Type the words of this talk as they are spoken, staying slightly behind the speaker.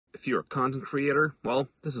If you're a content creator, well,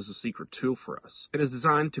 this is a secret tool for us. It is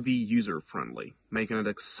designed to be user-friendly, making it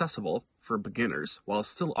accessible for beginners while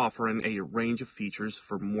still offering a range of features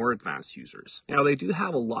for more advanced users. Now, they do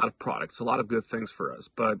have a lot of products, a lot of good things for us,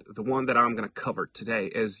 but the one that I'm going to cover today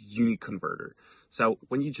is UniConverter. So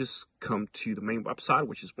when you just come to the main website,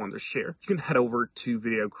 which is Wondershare, you can head over to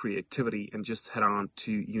Video Creativity and just head on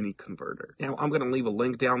to UniConverter. Now, I'm going to leave a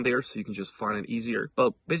link down there so you can just find it easier.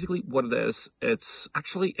 But basically what it is, it's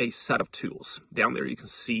actually a set of tools. Down there you can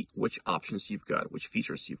see which options you've got, which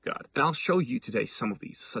features you've got. And I'll show you today some of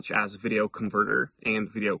these, such as Video Converter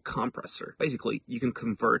and Video Compressor. Basically, you can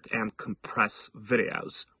convert and compress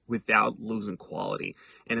videos without losing quality,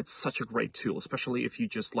 and it's such a great tool, especially if you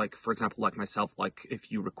just, like, for example, like myself, like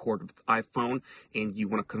if you record with iPhone and you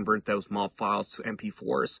want to convert those MOV files to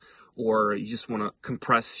MP4s, or you just want to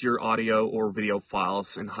compress your audio or video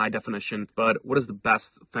files in high definition. But what is the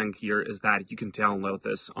best thing here is that you can download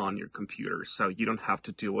this on your computer, so you don't have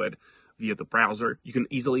to do it via the browser. You can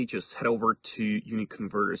easily just head over to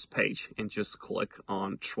UniConverter's page and just click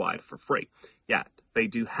on try it for free. Yeah, they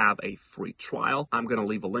do have a free trial. I'm going to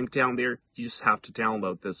leave a link down there. You just have to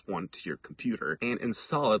download this one to your computer and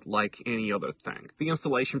install it like any other thing. The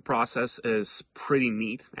installation process is pretty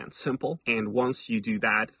neat and simple. And once you do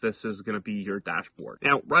that, this is going to be your dashboard.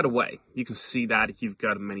 Now, right away, you can see that you've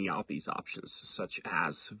got many of these options, such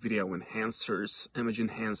as video enhancers, image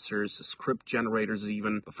enhancers, script generators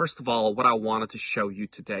even. But first of all, what I wanted to show you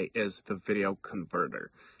today is the video converter.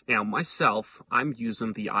 Now, myself, I'm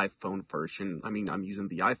using the iPhone version. I'm using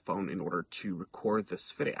the iPhone in order to record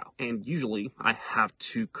this video. And usually, I have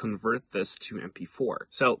to convert this to MP4.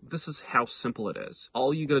 So this is how simple it is.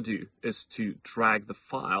 All you gotta do is to drag the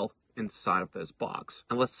file inside of this box.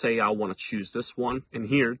 And let's say I want to choose this one. And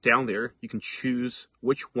here, down there, you can choose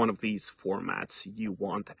which one of these formats you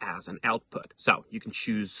want as an output. So you can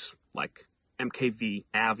choose like MKV,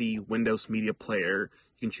 AVI, Windows Media Player.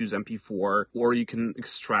 You can choose MP4, or you can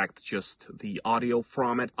extract just the audio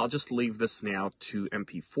from it. I'll just leave this now to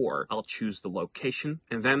MP4. I'll choose the location,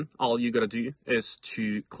 and then all you gotta do is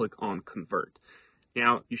to click on Convert.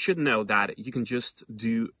 Now, you should know that you can just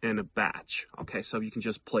do in a batch, okay? So you can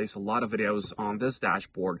just place a lot of videos on this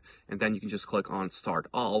dashboard, and then you can just click on Start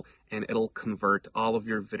All, and it'll convert all of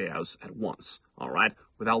your videos at once, all right?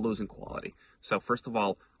 Without losing quality. So first of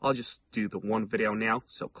all, I'll just do the one video now.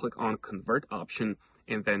 So click on Convert option,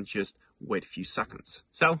 and then just wait a few seconds.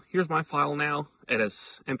 So here's my file now. It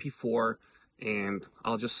is MP4, and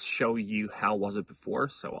I'll just show you how was it before.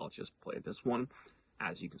 So I'll just play this one.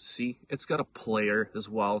 As you can see, it's got a player as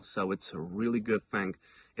well, so it's a really good thing.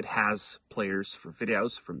 It has players for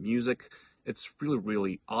videos, for music. It's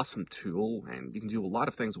really awesome tool, and you can do a lot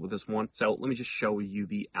of things with this one. So let me just show you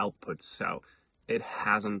the output. So it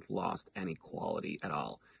hasn't lost any quality at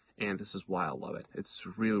all, and this is why I love it. It's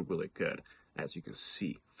really good. As you can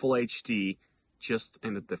see, full HD, just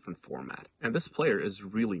in a different format. And this player is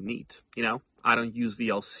really neat. You know, I don't use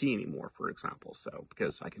VLC anymore, for example, so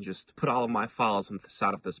because I can just put all of my files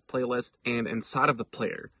inside of this playlist, and inside of the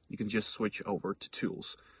player, you can just switch over to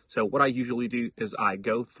tools. So what I usually do is I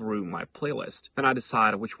go through my playlist, then I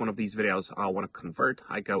decide which one of these videos I want to convert.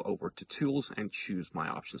 I go over to tools and choose my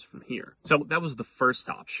options from here. So that was the first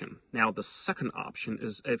option. Now the second option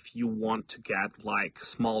is if you want to get like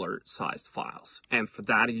smaller sized files. And for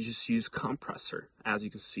that, you just use Compressor. As you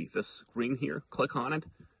can see, this green here, click on it.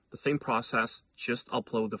 The same process, just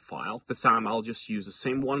upload the file. This time I'll just use the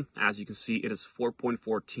same one. As you can see, it is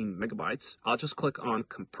 4.14 megabytes. I'll just click on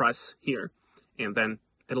Compress here, and then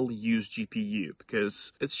it'll use GPU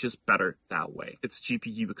because it's just better that way. It's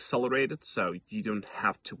GPU accelerated, so you don't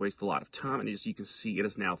have to waste a lot of time. And as you can see, it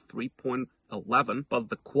is now 3.11, but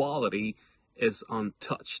the quality is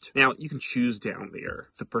untouched. Now, you can choose down there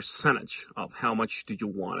the percentage of how much do you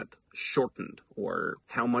want it shortened, or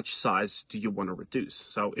how much size do you want to reduce.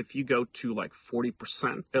 So if you go to like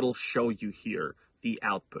 40%, it'll show you here the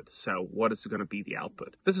output. So what is going to be the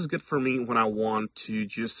output? This is good for me when I want to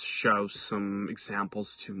just show some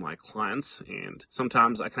examples to my clients, and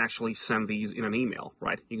sometimes I can actually send these in an email,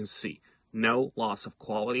 right? You can see no loss of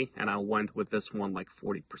quality, and I went with this one like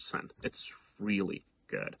 40%. It's really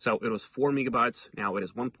good. So it was 4 megabytes, now it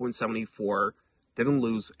is 1.74, didn't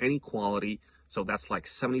lose any quality. So that's like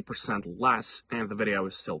 70% less, and the video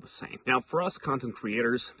is still the same. Now, for us content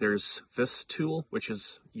creators, there's this tool, which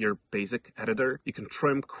is your basic editor. You can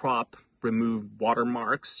trim, crop, remove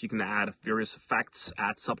watermarks. You can add various effects,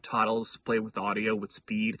 add subtitles, play with audio, with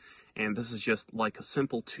speed. And this is just like a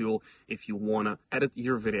simple tool if you want to edit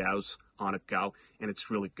your videos on a go, and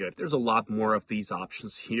it's really good. There's a lot more of these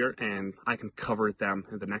options here, and I can cover them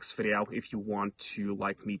in the next video. If you want to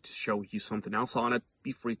like me to show you something else on it,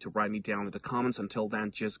 be free to write me down in the comments. Until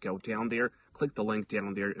then, just go down there, click the link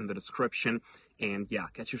down there in the description, and yeah,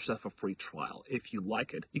 get yourself a free trial. If you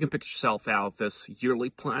like it, you can pick yourself out this yearly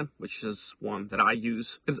plan, which is one that I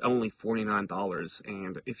use. It's only $49,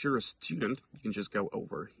 and if you're a student, you can just go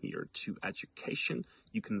over here to education.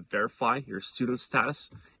 You can verify your student status,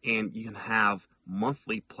 and you can have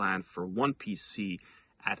monthly plan for one PC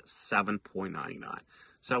at $7.99.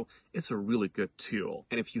 So it's a really good tool.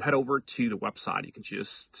 And if you head over to the website, you can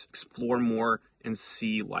just explore more and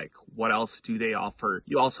see like what else do they offer.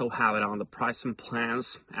 You also have it on the pricing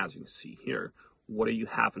plans, as you can see here. What do you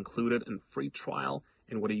have included in free trial,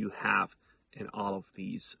 and what do you have in all of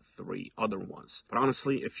these 3 other ones? But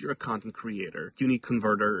honestly, if you're a content creator,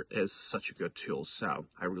 UniConverter is such a good tool, so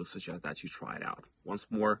I really suggest that you try it out. Once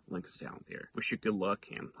more, link is down there. Wish you good luck,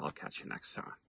 and I'll catch you next time.